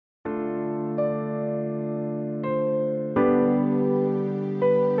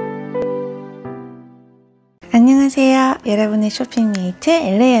안녕하세요. 여러분의 쇼핑메이트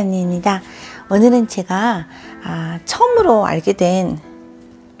LA 언니입니다. 오늘은 제가 처음으로 알게 된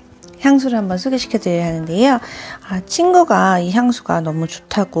향수를 한번 소개시켜 드려야 하는데요. 친구가 이 향수가 너무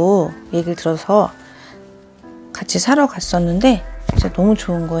좋다고 얘기를 들어서 같이 사러 갔었는데 진짜 너무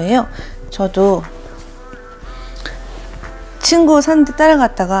좋은 거예요. 저도 친구 사는데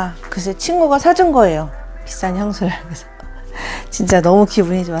따라갔다가 글쎄 친구가 사준 거예요. 비싼 향수를. 그래서 진짜 너무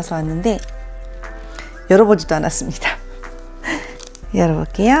기분이 좋아서 왔는데 열어보지도 않았습니다.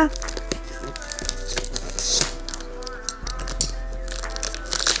 열어볼게요.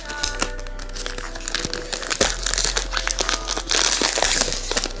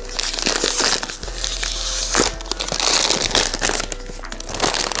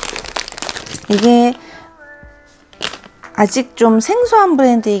 이게 아직 좀 생소한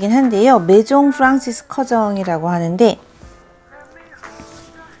브랜드이긴 한데요. 메종 프란시스 커정이라고 하는데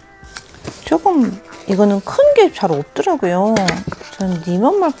조금 이거는 큰 게 잘 없더라고요. 저는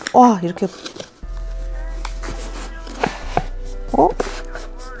니먼말 와 이렇게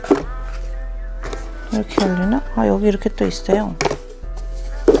이렇게 열리나? 여기 이렇게 또 있어요.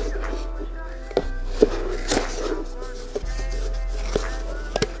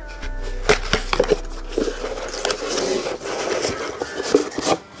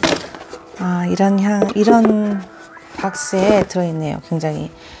 이런 박스에 들어있네요.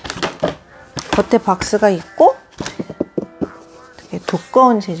 굉장히 겉에 박스가 있고 되게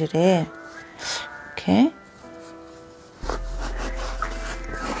두꺼운 재질에 이렇게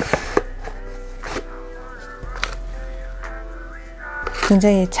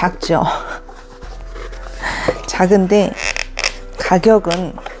굉장히 작죠. 작은데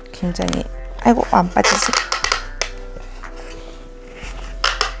가격은 굉장히 아이고 안 빠지지.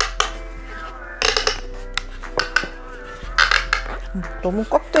 너무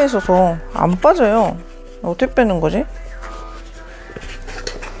꽉 돼 있어서 안 빠져요. 어떻게 빼는 거지?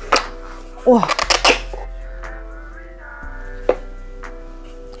 우와,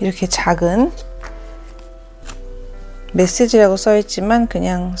 이렇게 작은 메시지라고 써 있지만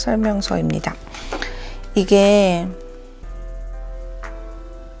그냥 설명서입니다. 이게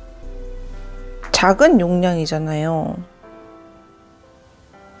작은 용량이잖아요.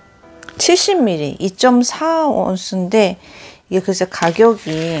 70ml 2.4온스인데 이게 글쎄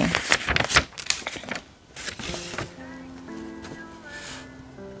가격이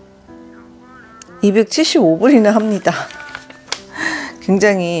 $275이나 합니다.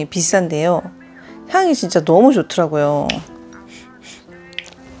 굉장히 비싼데요. 향이 진짜 너무 좋더라고요.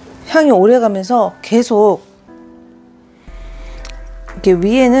 향이 오래가면서 계속 이렇게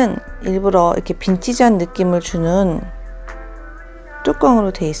위에는 일부러 이렇게 빈티지한 느낌을 주는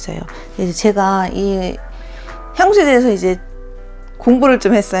뚜껑으로 되어 있어요. 이제 제가 이 향수에 대해서 이제 공부를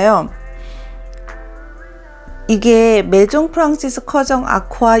좀 했어요. 이게 메종 프랑시스 커정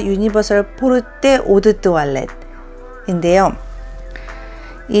아쿠아 유니버셜 포르테 오드 뚜알렛인데요.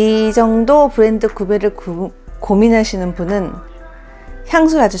 이 정도 브랜드 구매를 고민하시는 분은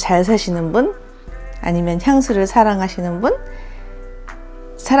향수를 아주 잘 사시는 분, 아니면 향수를 사랑하시는 분,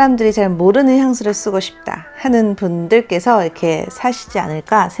 사람들이 잘 모르는 향수를 쓰고 싶다 하는 분들께서 이렇게 사시지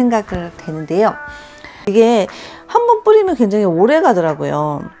않을까 생각을 되는데요. 이게 한 번 뿌리면 굉장히 오래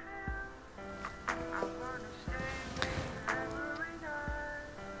가더라고요.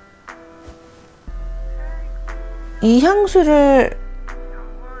 이 향수를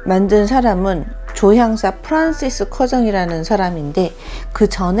만든 사람은 조향사 프란시스 커정이라는 사람인데 그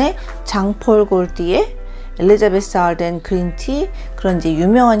전에 장폴 골디에 엘리자베스 아르덴 그린티 그런 이제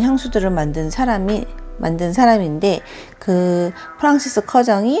유명한 향수들을 만든 사람인데 그 프란시스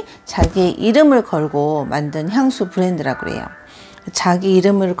커정이 자기의 이름을 걸고 만든 향수 브랜드라고 그래요. 자기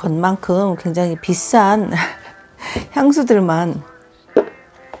이름을 건 만큼 굉장히 비싼 향수들만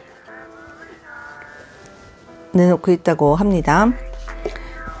내놓고 있다고 합니다.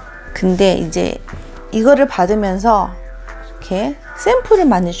 근데 이제 이거를 받으면서 이렇게 샘플을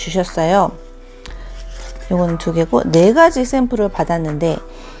많이 주셨어요. 이거는 2개고 4가지 샘플을 받았는데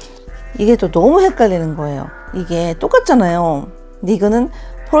이게 또 너무 헷갈리는 거예요. 이게 똑같잖아요. 근데 이거는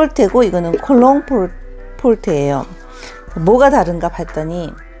포르테고 이거는 콜롱 포르테예요. 뭐가 다른가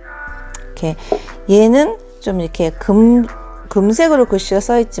봤더니 이렇게 얘는 좀 이렇게 금색으로 글씨가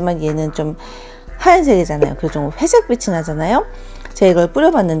써 있지만 얘는 좀 하얀색이잖아요. 그래서 좀 회색빛이 나잖아요. 제가 이걸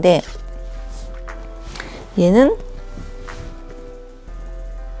뿌려봤는데 얘는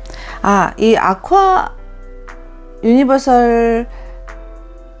이 아쿠아 유니버설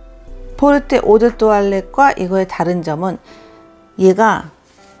포르테 오드 뚜알렛과 이거의 다른 점은 얘가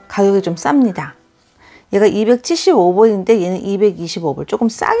가격이 좀 쌉니다. 얘가 275불인데 얘는 225불. 조금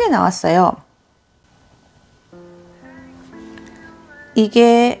싸게 나왔어요.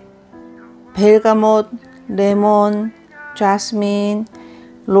 이게 벨가못, 레몬, 자스민,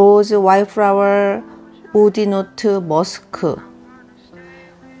 로즈, 와이프라워, 우디노트, 머스크.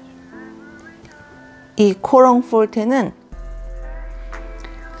 이 코롱폴테는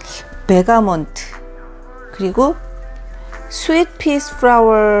베가몬트, 그리고 스윗 피스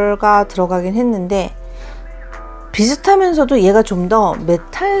플라워가 들어가긴 했는데 비슷하면서도 얘가 좀 더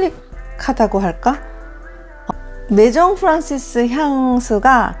메탈릭하다고 할까? 메종 프란시스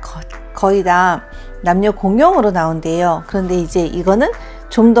향수가 거의 다 남녀 공용으로 나온대요. 그런데 이제 이거는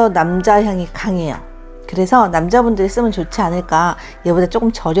좀 더 남자 향이 강해요. 그래서 남자분들이 쓰면 좋지 않을까. 얘보다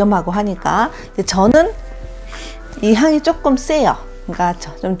조금 저렴하고 하니까. 근데 저는 이 향이 조금 세요. 그러니까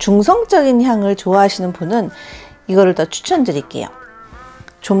좀 중성적인 향을 좋아하시는 분은 이거를 더 추천드릴게요.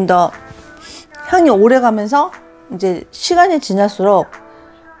 좀 더 향이 오래 가면서 이제 시간이 지날수록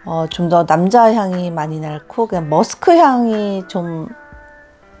좀 더 남자 향이 많이 날고 그냥 머스크 향이 좀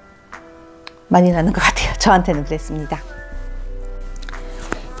많이 나는 것 같아요. 저한테는 그랬습니다.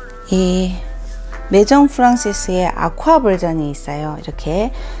 이 메종 프랑시스의 아쿠아 버전이 있어요.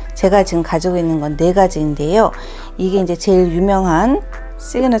 이렇게 제가 지금 가지고 있는 건 4가지인데요. 이게 이제 제일 유명한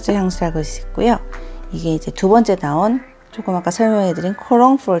시그너처 향수라고 있고요. 이게 이제 두 번째 나온 조금 아까 설명해 드린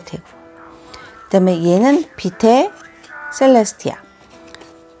코롱폴테고, 그 다음에 얘는 비테 셀레스티아.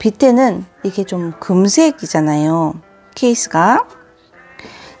 비테는 이게 좀 금색이잖아요. 케이스가.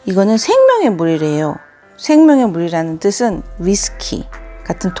 이거는 생명의 물이래요. 생명의 물이라는 뜻은 위스키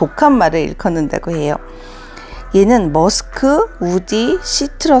같은 독한 말을 일컫는다고 해요. 얘는 머스크, 우디,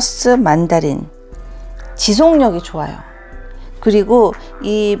 시트러스, 만다린. 지속력이 좋아요. 그리고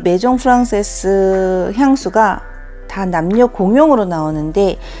이 메종 프랑세스 향수가 다 남녀 공용으로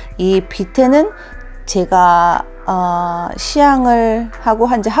나오는데 이 비테는 제가 시향을 하고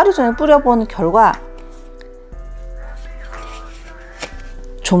한 지 하루 전에 뿌려본 결과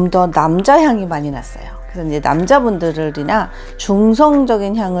좀 더 남자 향이 많이 났어요. 그래서 이제 남자분들이나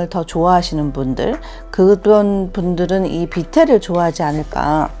중성적인 향을 더 좋아하시는 분들, 그런 분들은 이 비테를 좋아하지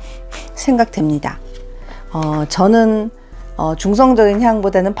않을까 생각됩니다. 저는 중성적인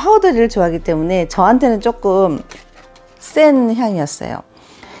향보다는 파우더리를 좋아하기 때문에 저한테는 조금 센 향이었어요.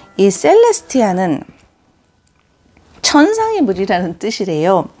 이 셀레스티아는 천상의 물이라는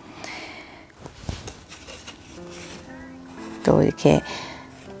뜻이래요. 또 이렇게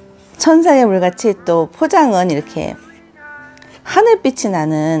천상의 물같이 또 포장은 이렇게 하늘빛이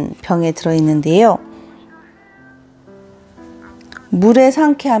나는 병에 들어있는데요. 물의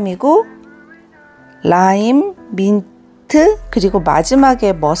상쾌함이고 라임, 민트, 그리고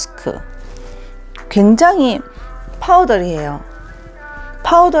마지막에 머스크. 굉장히 파우더리해요.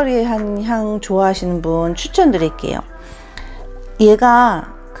 파우더리한 향 좋아하시는 분 추천드릴게요.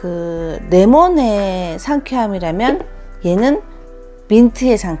 얘가 그 레몬의 상쾌함이라면 얘는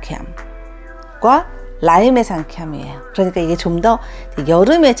민트의 상쾌함과 라임의 상쾌함이에요. 그러니까 이게 좀 더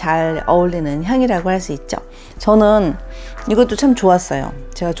여름에 잘 어울리는 향이라고 할 수 있죠. 저는 이것도 참 좋았어요.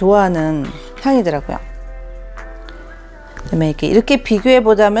 제가 좋아하는 향이더라고요. 그다음에 이렇게 비교해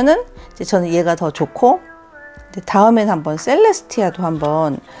보자면은 이제 저는 얘가 더 좋고, 다음엔 한번 셀레스티아도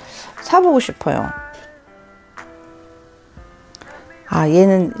한번 사보고 싶어요. 아,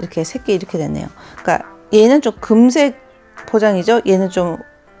 얘는 이렇게 색이 이렇게 됐네요. 그러니까 얘는 좀 금색 포장이죠. 얘는 좀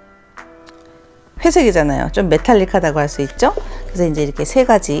회색이잖아요. 좀 메탈릭하다고 할 수 있죠. 그래서 이제 이렇게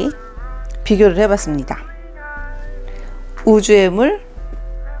 3가지 비교를 해봤습니다. 우주의 물,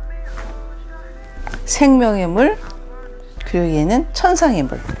 생명의 물, 그리고 얘는 천상의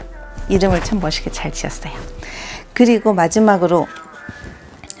물. 이름을 참 멋있게 잘 지었어요. 그리고 마지막으로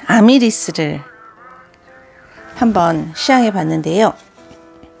아미리스를 한번 시향해 봤는데요.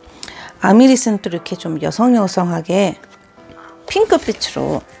 아미리스는 또 이렇게 좀 여성여성하게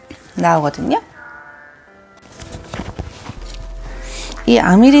핑크빛으로 나오거든요. 이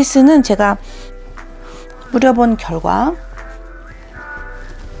아미리스는 제가 뿌려본 결과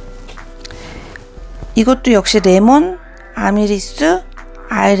이것도 역시 레몬, 아미리스,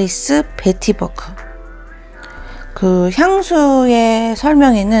 아이리스, 베티버그. 그 향수의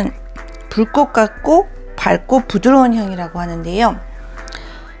설명에는 불꽃 같고 밝고 부드러운 향이라고 하는데요.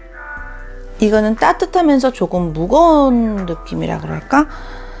 이거는 따뜻하면서 조금 무거운 느낌이라 그럴까?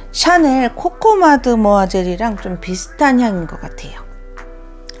 샤넬 코코마드모아젤이랑 좀 비슷한 향인 것 같아요.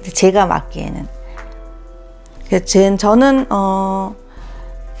 제가 맡기에는. 저는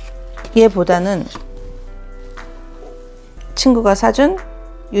얘보다는 친구가 사준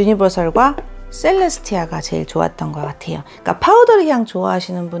유니버설과 셀레스티아가 제일 좋았던 것 같아요. 그러니까 파우더리 향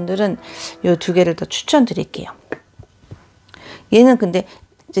좋아하시는 분들은 이 2개를 더 추천드릴게요. 얘는 근데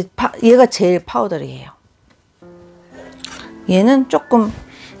이제 얘가 제일 파우더리예요. 얘는 조금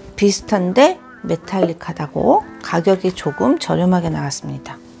비슷한데 메탈릭하다고 가격이 조금 저렴하게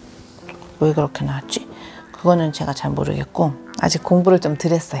나왔습니다. 왜 그렇게 나왔지? 그거는 제가 잘 모르겠고 아직 공부를 좀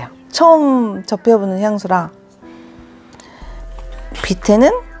덜 했어요. 처음 접해보는 향수라.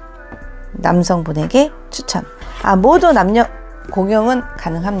 비트는 남성분에게 추천. 모두 남녀 공용은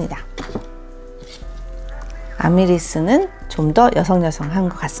가능합니다. 아미리스는 좀 더 여성한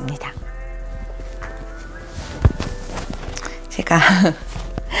것 같습니다. 제가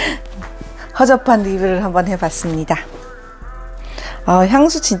허접한 리뷰를 한번 해봤습니다.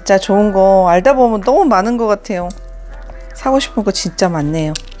 향수 진짜 좋은 거 알다 보면 너무 많은 것 같아요. 사고 싶은 거 진짜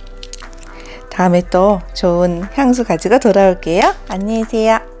많네요. 다음에 또 좋은 향수 가지고 돌아올게요. 안녕히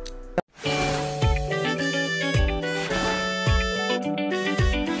계세요.